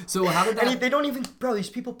 So how did that? And they don't even, bro. These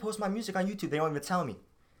people post my music on YouTube. They don't even tell me.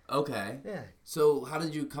 Okay. Yeah. So how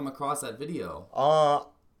did you come across that video?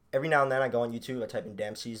 Every now and then I go on YouTube. I type in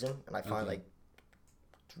 "Damn Season" and I find like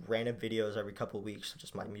random videos every couple of weeks,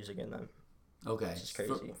 just my music in them. Okay. It's just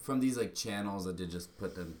crazy. From these like channels that did just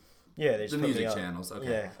put them. Yeah, they just the put music me up. channels. Okay.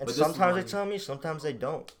 Yeah, and but sometimes they tell me, sometimes they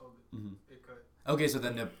don't. Okay, so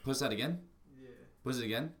then push that again. Yeah. Push it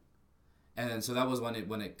again. And then so that was when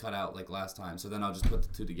it cut out like last time. So then I'll just put the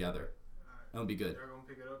two together. It'll be good. Everyone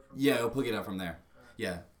pick it up from Yeah, it'll pick it up from there.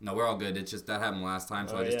 Yeah, no, we're all good. It's just that happened last time,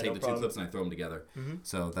 so I just take the two clips and I throw them together. Mm-hmm.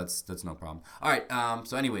 So that's no problem. All right.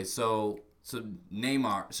 So anyway, so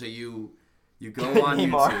Neymar. So you go on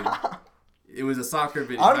YouTube. It was a soccer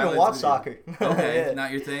video. I don't even watch soccer. Okay, Yeah.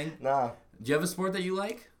 not your thing. Nah. Do you have a sport that you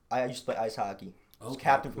like? I used to play ice hockey. I was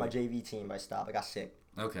captain for my JV team, but I stopped. I got sick.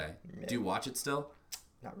 Okay. Yeah. Do you watch it still?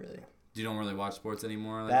 Not really. You don't really watch sports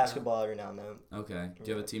anymore? Like Basketball every now and then. that? Okay.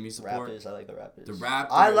 Do you have a team you support? Raptors. I like the Raptors. The Raptors.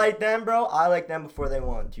 I like them, bro. I like them before they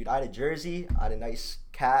won. Dude, I had a jersey. I had a nice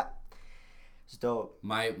cap. It's dope.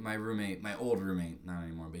 My roommate, my old roommate, not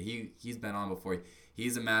anymore, but he's been on before.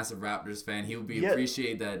 He's a massive Raptors fan. He would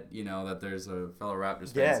appreciate that, that there's a fellow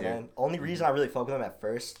Raptors fan here. Yeah, man. Only reason I really fuck with them at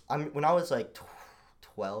first, when I was like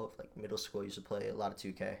 12, like middle school, I used to play a lot of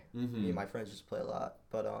 2K. Me and my friends used to play a lot.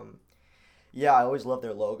 But yeah, I always loved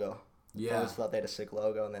their logo. Yeah. I always thought they had a sick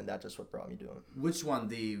logo, and then that's just what brought me to them. Which one?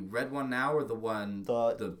 The red one now or the one?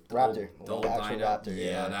 The Raptor. The old actual Dino? Raptor.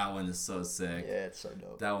 Yeah, that one is so sick. Yeah, it's so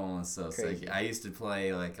dope. That one was so Crazy. sick. I used to play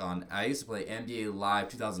NBA Live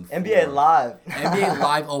 2004. NBA Live. NBA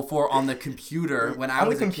Live 04 on the computer when I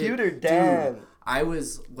was a kid. Damn. Dude,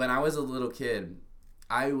 when I was a little kid,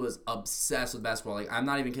 I was obsessed with basketball. Like, I'm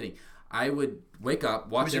not even kidding. I would wake up,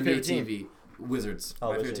 watch NBA TV. Wizards.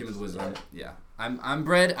 My favorite team is Wizards. Yeah. I'm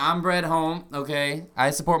bred home, okay? I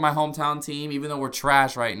support my hometown team, even though we're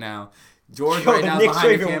trash right now. George right now is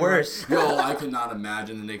behind the camera. Worse. Yo, I could not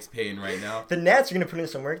imagine the Knicks paying right now. The Nets are gonna put in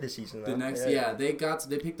some work this season, though. The next,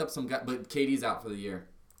 they picked up some guy, but KD's out for the year.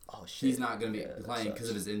 Oh shit. He's not gonna be playing because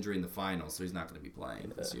of his injury in the finals, so he's not gonna be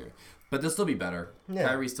playing this year. But they'll still be better. Yeah.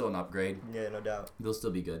 Kyrie's still an upgrade. Yeah, no doubt. They'll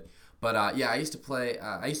still be good. But I used to play.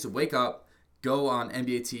 I used to wake up, go on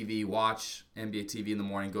NBA TV, watch NBA TV in the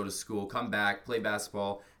morning, go to school, come back, play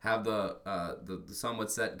basketball, have the sun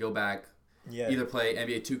would set, go back, either play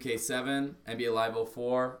NBA 2K7, NBA Live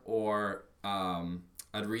 04, or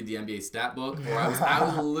I'd read the NBA stat book, or I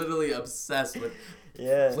was literally obsessed with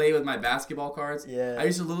play with my basketball cards. Yeah. I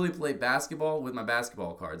used to literally play basketball with my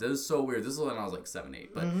basketball cards. It was so weird. This was when I was like 7,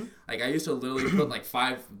 8. But like I used to literally put like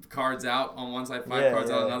 5 cards out on one side, 5 cards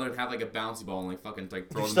on another, and have like a bouncy ball and like fucking like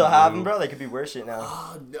throw them. You still have them, bro? They could be worth shit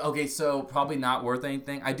now. Okay, so probably not worth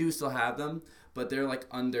anything. I do still have them, but they're like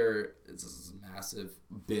under this massive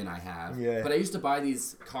bin I have. Yeah. But I used to buy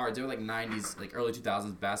these cards. They were like 90s, like early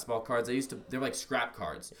 2000s basketball cards. They're like scrap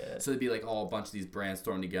cards. Yeah. So they'd be like all a bunch of these brands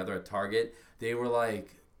thrown together at Target. They were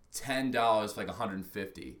like $10 for like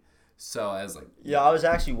 $150. So I was like, yeah, I was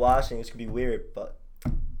actually watching. This could be weird, but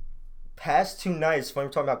past 2 nights, when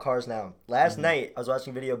we're talking about cards now. Last night, I was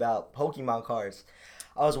watching a video about Pokemon cards.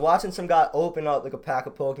 I was watching some guy open up like a pack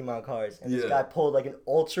of Pokemon cards, and this guy pulled like an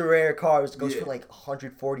ultra rare card, which goes for like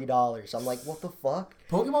 $140. I'm like, what the fuck?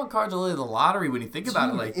 Pokemon cards are really the lottery when you think about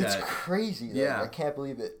it like that. It's crazy. Though. Yeah, I can't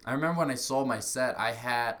believe it. I remember when I sold my set,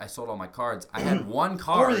 I sold all my cards. I had one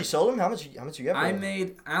card. You really sold them? How much you get? For I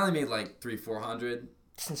only made like $300-$400.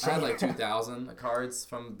 It's insane. I had like 2,000 cards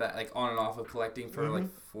from like on and off of collecting for like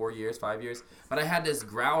 4 years, 5 years. But I had this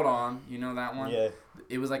Groudon, you know that one? Yeah.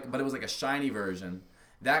 It was like a shiny version.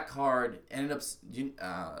 That card ended up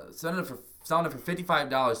selling it for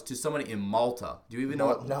 $55 to somebody in Malta. Do you even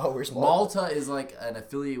know? No, where's Malta? Malta is like an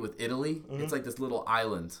affiliate with Italy. It's like this little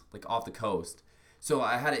island, like off the coast. So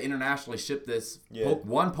I had to internationally ship this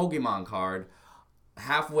one Pokemon card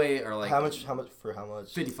halfway or like how much for how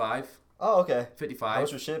much? 55. Oh, okay. 55. How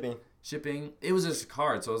much for shipping? Shipping. It was just a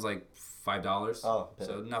card, so it was like $5. Oh,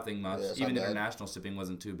 so nothing much. Yeah, even international shipping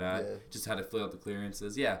wasn't too bad. Yeah. Just had to fill out the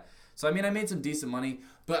clearances. Yeah. So I mean, I made some decent money,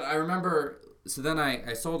 but I remember. So then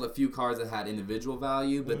I sold a few cards that had individual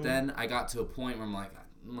value, but then I got to a point where I'm like,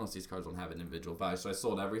 most of these cards don't have individual value, so I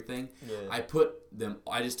sold everything. Yeah.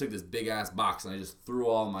 I just took this big ass box and I just threw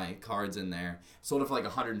all my cards in there. Sold it for like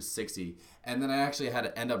 160, and then I actually had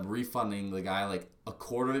to end up refunding the guy like a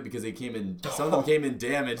quarter of it because some of them came in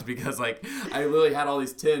damaged because like I literally had all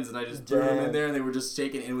these tins and I just threw them in there and they were just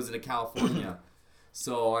shaking. And it was in California,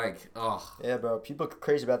 so like yeah, bro. People are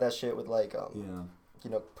crazy about that shit with like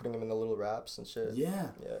putting them in the little wraps and shit. Yeah.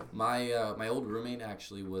 My old roommate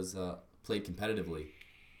actually played competitively.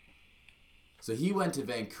 So he went to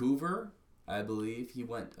Vancouver, I believe. He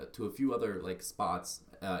went to a few other like spots,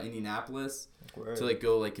 Indianapolis, to like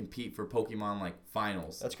go like compete for Pokemon like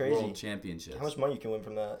finals. That's crazy. World Championships. How much money you can win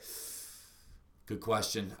from that? Good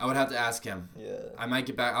question. I would have to ask him. Yeah. I might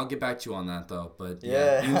get back. I'll get back to you on that though. But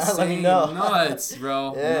yeah, insane, let me know. Nuts,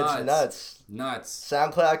 bro. Yeah, it's nuts.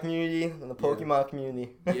 SoundCloud community and the Pokemon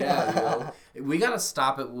community. Yeah, yo. We gotta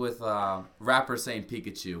stop it with rappers saying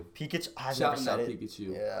Pikachu. Pikachu. I've Shout never said out it.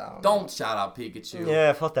 Pikachu. Yeah. Don't shout out Pikachu.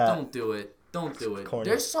 Yeah, fuck that. Don't do it. Don't do it. Corny.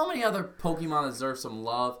 There's so many other Pokemon that deserve some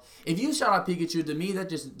love. If you shout out Pikachu, to me that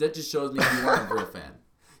just shows me you weren't a real fan.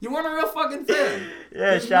 You weren't a real fucking fan. Yeah,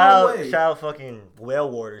 There's shout no way. out fucking Whale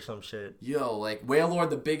Ward or some shit. Yo, like Wailord,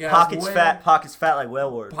 the big ass Pockets whale. fat like Whale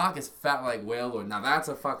Ward. Pockets fat like Wailord. Now that's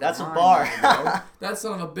a fucking That's a line, bar. bro. That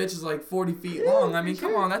son of a bitch is like 40 feet long. I mean,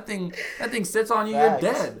 come on, that thing sits on you, you're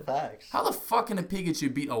dead. Facts. How the fuck can a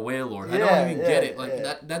Pikachu beat a Wailord? I Yeah, don't even get it. yeah, Like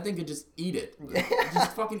yeah. that thing could just eat it.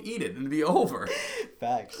 Just fucking eat it and be over.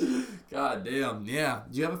 Facts. God damn. Yeah.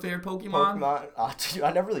 Do you have a favorite Pokemon? Dude,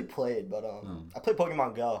 I never really played, but I played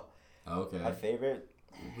Pokemon Go. Okay. My favorite.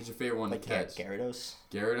 What's your favorite one Like to catch? Gyarados.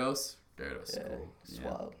 Gyarados? Gyarados. Yeah, Cool. it's Yeah.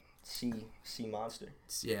 wild. Sea monster.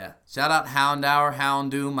 Yeah. Shout out Houndour,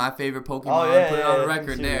 Houndoom, my favorite Pokemon. Oh, yeah, Put it yeah, on the yeah, record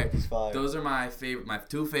me too. there. It's fire. Those are my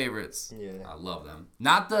two favorites. Yeah. I love them.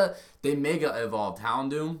 Not they mega evolved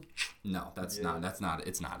Houndoom. No, that's not it.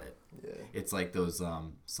 It's not it. Yeah. It's like those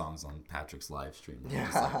songs on Patrick's live stream. Yeah.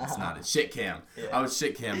 It's not it. Shit cam. Yeah. I would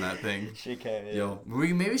shit cam that thing. Shit cam, yeah. Yo,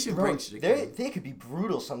 we maybe should Bro, bring shit cam. they could be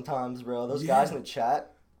brutal sometimes, bro. Those Yeah. guys in the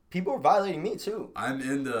chat, people are violating me too. I'm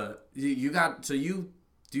in the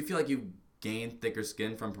do you feel like you gained thicker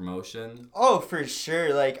skin from promotion? Oh, for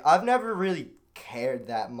sure. Like, I've never really cared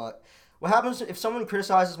that much. What happens if someone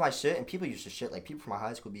criticizes my shit and people used to shit, like, people from my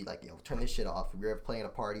high school be like, yo, turn this shit off. If you're ever playing a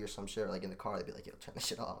party or some shit, or like in the car, they'd be like, yo, turn this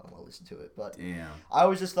shit off. I don't want to listen to it. But Damn. I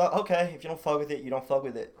always just thought, okay, if you don't fuck with it, you don't fuck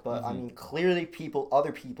with it. But, I mean, clearly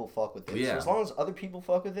other people fuck with it. Yeah. So as long as other people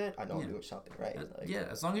fuck with it, I know I'm Yeah. doing something right. Like, Yeah,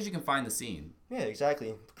 as long as you can find the scene. Yeah,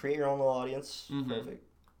 exactly. Create your own little audience. Perfect.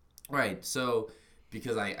 Right. So,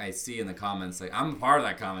 because I see in the comments, like, I'm a part of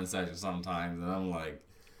that comment section sometimes, and I'm like,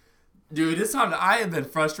 dude, this time I have been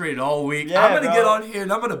frustrated all week. Yeah, I'm going to bro. get on here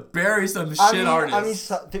and I'm going to bury some shit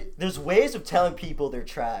artists. I mean, there's ways of telling people they're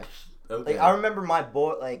trash. Okay. Like, I remember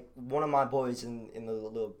one of my boys in the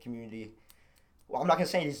little community. Well, I'm not gonna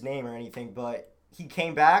say his name or anything, but he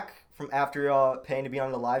came back from after paying to be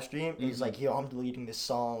on the live stream. And he's like, yo, I'm deleting this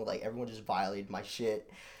song. Like, everyone just violated my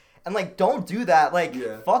shit. And, like, don't do that. Like,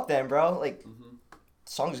 fuck them, bro. Like,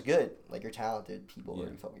 song's good. Like, you're talented. People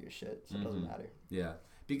already fuck with your shit, so it doesn't matter. Yeah.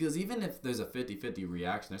 Because even if there's a 50-50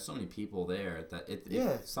 reaction, there's so many people there that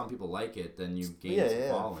if some people like it, then you gain some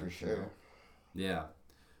following. For sure. You know? Yeah.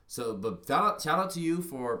 So, but shout out to you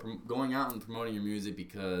for going out and promoting your music,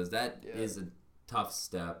 because that is a tough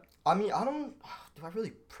step. I mean, do I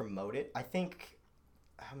really promote it? I think,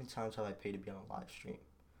 how many times have I paid to be on a live stream?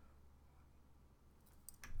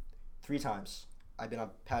 3 times. I've been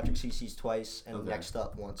on Patrick CC's twice and Next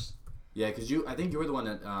Up once. Yeah, because I think you were the one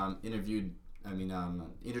that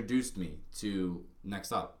introduced me to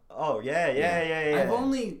Next Up. Oh, yeah. I've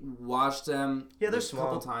only watched them they're a small.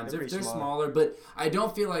 couple times. They're small. smaller, but I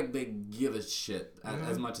don't feel like they give a shit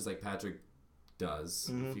as much as like Patrick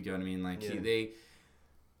does. If you get what I mean, like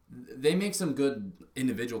they make some good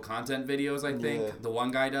individual content videos. I think the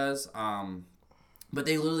one guy does. But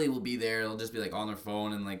they literally will be there. They'll just be like on their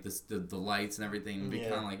phone and like the lights and everything. And be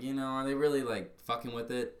kind of like, are they really like fucking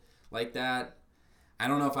with it like that? I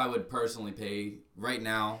don't know if I would personally pay right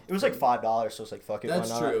now. It was like $5, so it's like, fuck it. That's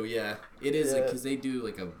why not? true, yeah. It is, because they do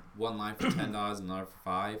like one line for $10 and another for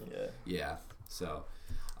 $5. Yeah. So,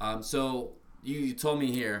 so you told me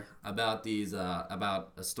here about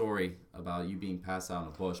about a story about you being passed out in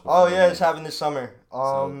a bush. Oh yeah, it's happened this summer. It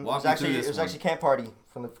walk me through this was one. actually camp party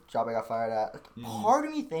from the job I got fired at. Part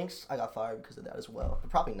of me thinks I got fired because of that as well, but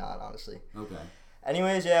probably not, honestly. Okay.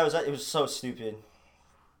 Anyways, it was so stupid.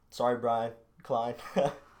 Sorry, Brian Klein.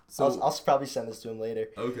 So I'll probably send this to him later.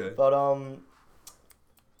 Okay. But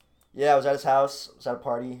yeah, I was at his house. I was at a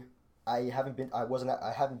party. I haven't been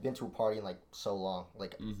to a party in like so long,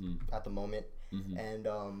 like at the moment. And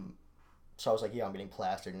so I was like, yeah, I'm getting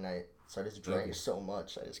plastered tonight. So I just drank so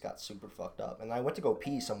much, I just got super fucked up. And I went to go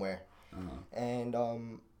pee somewhere, and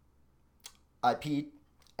I peed.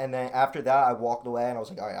 And then after that, I walked away, and I was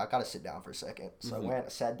like, all right, I gotta sit down for a second. So I went, I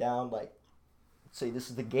sat down, like, say this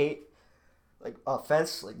is the gate, like a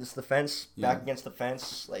fence, like this is the fence, back against the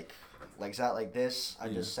fence, like legs out like this. I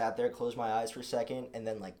just sat there, closed my eyes for a second, and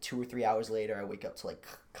then like 2 or 3 hours later, I wake up to like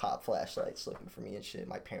cop flashlights looking for me and shit.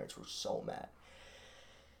 My parents were so mad.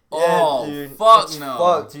 Oh, dude, fuck it's no.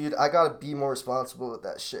 Fuck, dude. I gotta be more responsible with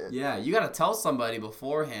that shit. Yeah, you gotta tell somebody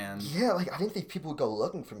beforehand. Yeah, like, I didn't think people would go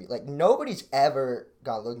looking for me. Like, nobody's ever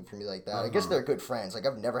gone looking for me like that. I guess they're good friends. Like,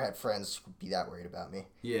 I've never had friends be that worried about me.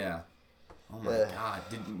 Yeah. Oh my god.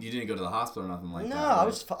 You didn't go to the hospital or nothing like that? No,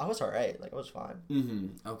 right? I was alright. Like, I was fine.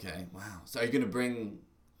 Mm-hmm. Okay, wow. So are you gonna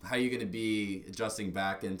how are you gonna be adjusting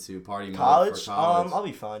back into party mode college? for college? I'll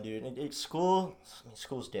be fine, dude.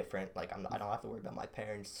 School's different. Like, I don't have to worry about my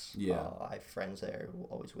parents. Yeah. I have friends there who are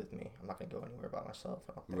always with me. I'm not gonna go anywhere by myself.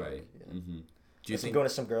 I don't think. Right. Yeah. Mm-hmm. Do you think going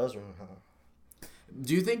to some girls' room?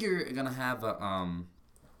 Do you think you're gonna have an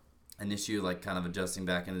issue like kind of adjusting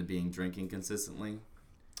back into being drinking consistently?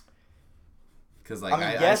 Because like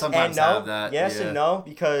I sometimes and no. have that. Yes and no,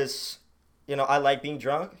 because I like being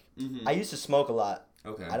drunk. Mm-hmm. I used to smoke a lot.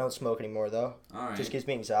 Okay. I don't smoke anymore though. All right. Just gives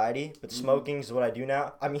me anxiety. But smoking is what I do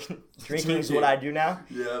now. I mean, drinking is what I do now.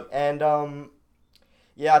 Yeah. And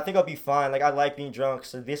yeah, I think I'll be fine. Like, I like being drunk,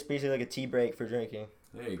 so this is basically like a tea break for drinking.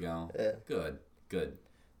 There you go. Yeah. Good.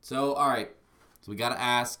 So all right. So we gotta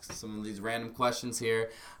ask some of these random questions here.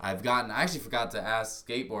 I actually forgot to ask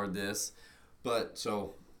Skateboard this, but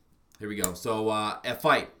so here we go. So a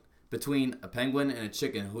fight between a penguin and a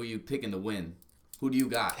chicken. Who are you picking to win? Who do you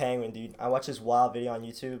got? Penguin, dude. I watched this wild video on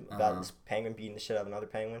YouTube about this penguin beating the shit out of another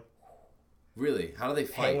penguin. Really? How do they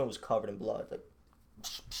fight? Penguin was covered in blood. Like,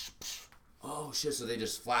 oh shit! So they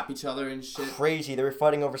just flap each other and shit. crazy. They were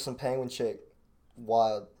fighting over some penguin chick.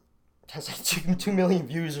 Wild. Has like 2 million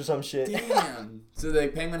views or some shit. Damn. So the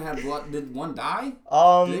penguin had blood. Did one die?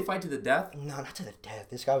 Did they fight to the death? No, not to the death.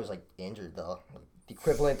 This guy was like injured though. Like, the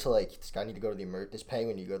equivalent to like this guy need to go to this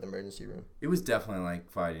penguin need to go to the emergency room. It was definitely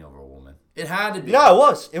like fighting over a woman. It had to be. No, it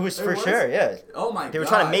was. It was for sure. Yeah. Oh my god. They were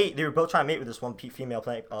trying to mate. They were both trying to mate with this one female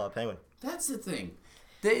penguin. That's the thing.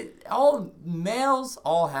 Males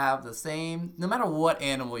all have the same, no matter what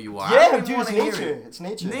animal you are. Yeah, dude, it's nature. It's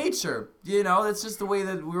nature. Nature. It's just the way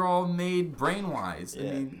that we're all made brain-wise.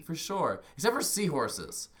 Yeah. I mean, for sure. Except for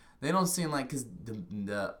seahorses. They don't seem like, because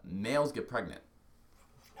the males get pregnant.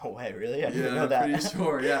 No way, really? I didn't know that. I'm pretty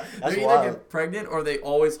sure, yeah. That's They wild. either get pregnant or they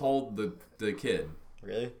always hold the kid.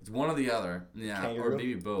 Really? It's one or the other. Yeah, Kangaroo? or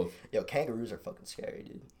maybe both. Yo, kangaroos are fucking scary,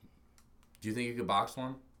 dude. Do you think you could box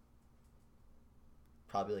one?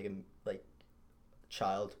 Probably like a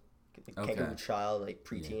child, Okay. kangaroo child, like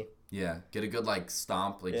preteen. Yeah, get a good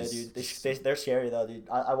stomp. Yeah, dude, they're scary though, dude.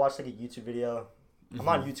 I watched like a YouTube video. I'm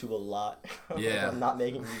on YouTube a lot. Yeah. I'm not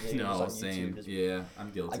making music. No, on same. YouTube. Yeah,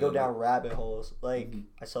 I'm guilty. I go of down it. rabbit holes. Like,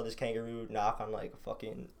 I saw this kangaroo knock on like a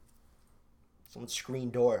fucking someone's screen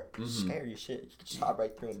door. Scary as shit. You could just hop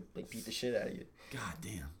right through and like beat the shit out of you. God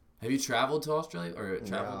damn. Have you traveled to Australia or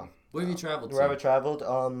traveled? No. Where have you traveled Where to? have I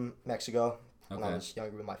traveled? Mexico. When I Okay. was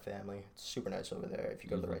younger with my family. It's super nice over there if you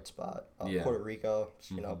go to the right spot. Yeah. Puerto Rico,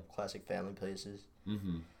 classic family places.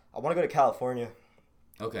 Mm-hmm. I want to go to California.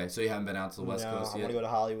 Okay, so you haven't been out to the West Coast I yet? want to go to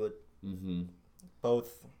Hollywood. Mm-hmm.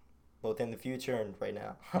 Both in the future and right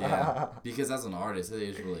now. Yeah, because as an artist, it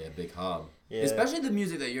is really a big hub. Yeah. Especially the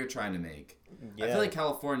music that you're trying to make. I Yeah. feel like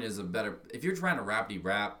California is a better... If you're trying to rap,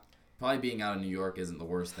 probably being out in New York isn't the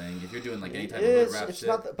worst thing. If you're doing any type of hood rap it's shit.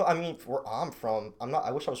 not. But I mean, where I'm from, I'm not.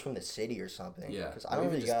 I wish I was from the city or something. Yeah. Because I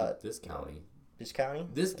don't really got this county. This county.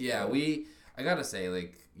 I gotta say,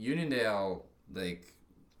 Uniondale,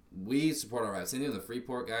 we support our rap. Same thing with the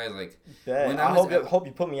Freeport guys, Bet. I hope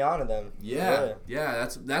you put me on to them. Yeah.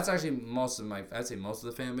 That's actually most of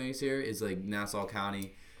the fan base here is Nassau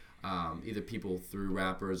County, either people through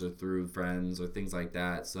rappers or through friends or things like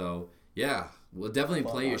that. So yeah, we'll definitely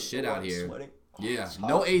play your shit out here. Yeah,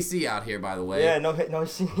 no AC out here, by the way. Yeah, no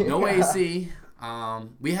AC. No AC.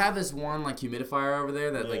 We have this one humidifier over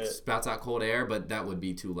there that spouts out cold air, but that would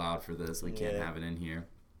be too loud for this. We can't have it in here.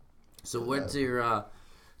 So what's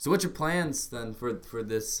your plans then for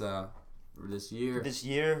this year? This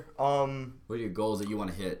year, What are your goals that you want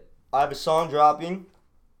to hit? I have a song dropping.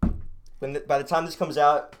 By the time this comes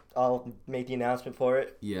out, I'll make the announcement for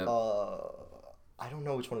it. Yeah. I don't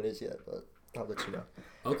know which one it is yet, but I'll let you know.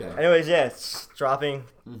 Okay. Anyways, yeah, it's dropping.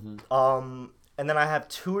 Mm-hmm. And then I have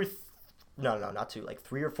not two,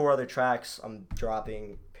 3 or 4 other tracks I'm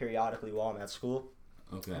dropping periodically while I'm at school.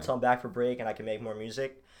 Okay. Until I'm back for break and I can make more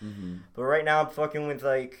music. Mm-hmm. But right now I'm fucking with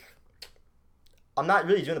I'm not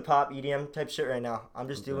really doing the pop EDM type shit right now. I'm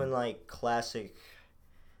just doing classic,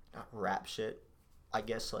 not rap shit. I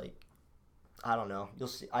guess I don't know. You'll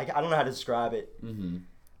see. I don't know how to describe it. Mm-hmm.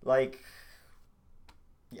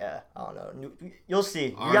 Yeah, I don't know. You'll see.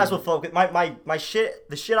 You guys will focus. My shit,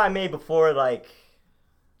 the shit I made before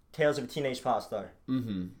Tales of a Teenage Pop Star.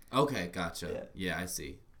 Mm-hmm. Okay, gotcha. Yeah, I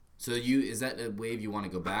see. So is that a wave you want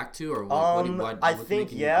to go back to, or what? I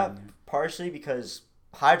think partially because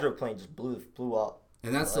Hydroplane just blew up.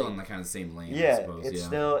 And that's still in the kind of same lane. Yeah, I suppose. It's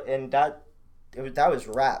still, and that was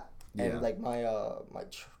rap, and like my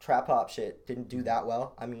trap hop shit didn't do that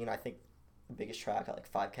well. I mean, I think the biggest track got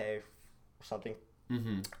like 5K or something.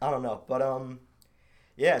 Mm-hmm. I don't know, but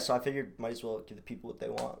yeah. So I figured might as well give the people what they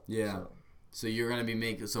want. Yeah. So you're gonna be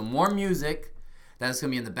making some more music that's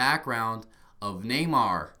gonna be in the background of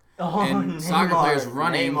Neymar and Neymar, soccer players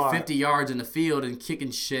running 50 yards in the field and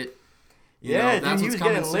kicking shit. You know, dude, he was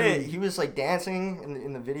getting lit. He was like dancing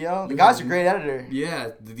in the video. The guy's a great editor.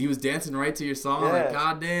 Yeah, he was dancing right to your song. Yeah. Like,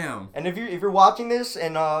 goddamn. And if you're watching this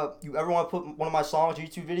and you ever want to put one of my songs on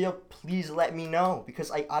YouTube video, please let me know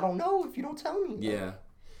because I don't know if you don't tell me. Yeah.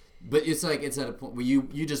 But it's like it's at a point where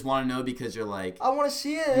you just want to know because you're like I want to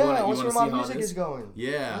see it. I want to see where my music is going.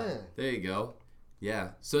 Yeah. There you go. Yeah.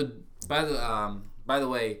 So by the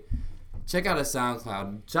way, check out a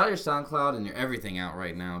SoundCloud. Shout out your SoundCloud and your everything out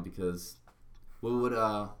right now because what would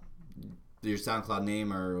your SoundCloud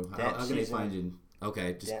name or how can they find you?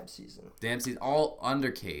 Okay, just Damn Season. All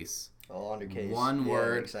undercase. All undercase. One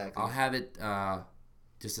word. Exactly. I'll have it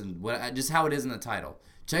just how it is in the title.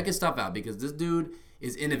 Check his stuff out because this dude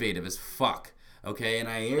is innovative as fuck. Okay, and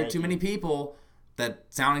I hear too many people that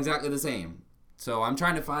sound exactly the same. So I'm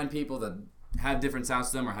trying to find people that have different sounds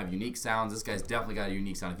to them or have unique sounds. This guy's definitely got a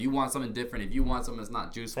unique sound. If you want something different, if you want something that's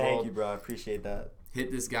not Juice WRLD, thank you, bro. I appreciate that.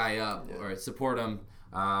 Hit this guy up or support him.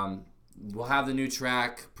 We'll have the new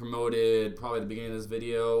track promoted probably at the beginning of this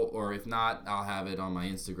video, or if not, I'll have it on my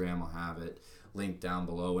Instagram. I'll have it linked down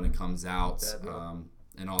below when it comes out,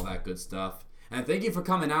 and all that good stuff. And thank you for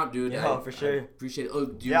coming out, dude. Yeah, for sure. I appreciate it.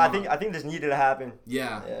 Oh, I think this needed to happen.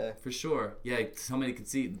 Yeah, for sure. Yeah, somebody can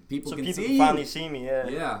see. People can finally see me. Yeah.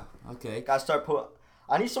 Yeah. Okay. Gotta start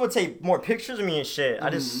I need someone to take more pictures of me and shit.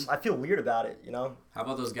 Mm-hmm. I feel weird about it, you know. How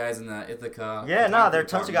about those guys in the Ithaca? Yeah, there are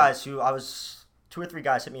tons of guys who 2 or 3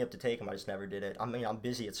 guys hit me up to take them. I just never did it. I mean, I'm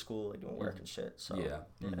busy at school, like doing work and shit. So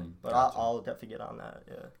But gotcha. I'll definitely get on that.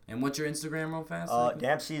 Yeah. And what's your Instagram, real fast?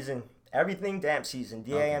 Damn Season. Everything Damn Season.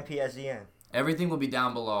 DAMPSEN. Everything will be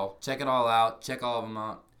down below. Check it all out. Check all of them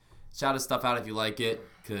out. Shout his stuff out if you like it,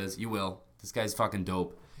 because you will. This guy's fucking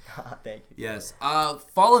dope. Thank you. Yes.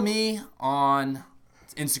 Follow me on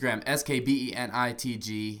Instagram,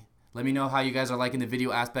 SKBENITG. Let me know how you guys are liking the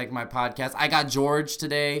video aspect of my podcast. I got George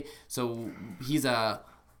today, so he's a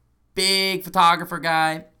big photographer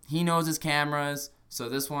guy. He knows his cameras. So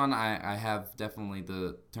this one, I have definitely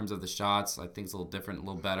in terms of the shots, I think it's a little different, a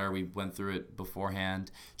little better. We went through it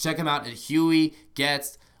beforehand. Check him out at Huey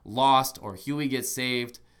Gets Lost or Huey Gets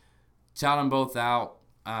Saved. Shout them both out.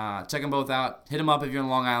 Check them both out. Hit him up if you're in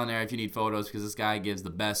Long Island area if you need photos because this guy gives the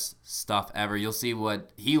best stuff ever. You'll see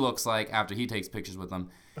what he looks like after he takes pictures with them.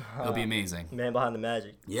 It'll be amazing. Man behind the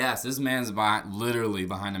magic. Yes, this man's literally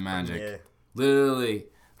behind the magic. Yeah. Literally.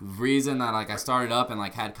 Reason that I started up and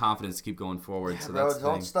had confidence to keep going forward. Yeah, so bro, that's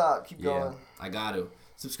don't stop. Keep going. I got to.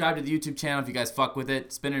 Subscribe to the YouTube channel if you guys fuck with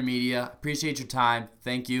it. Spinner Media. Appreciate your time.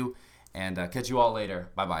 Thank you. And catch you all later.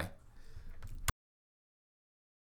 Bye-bye.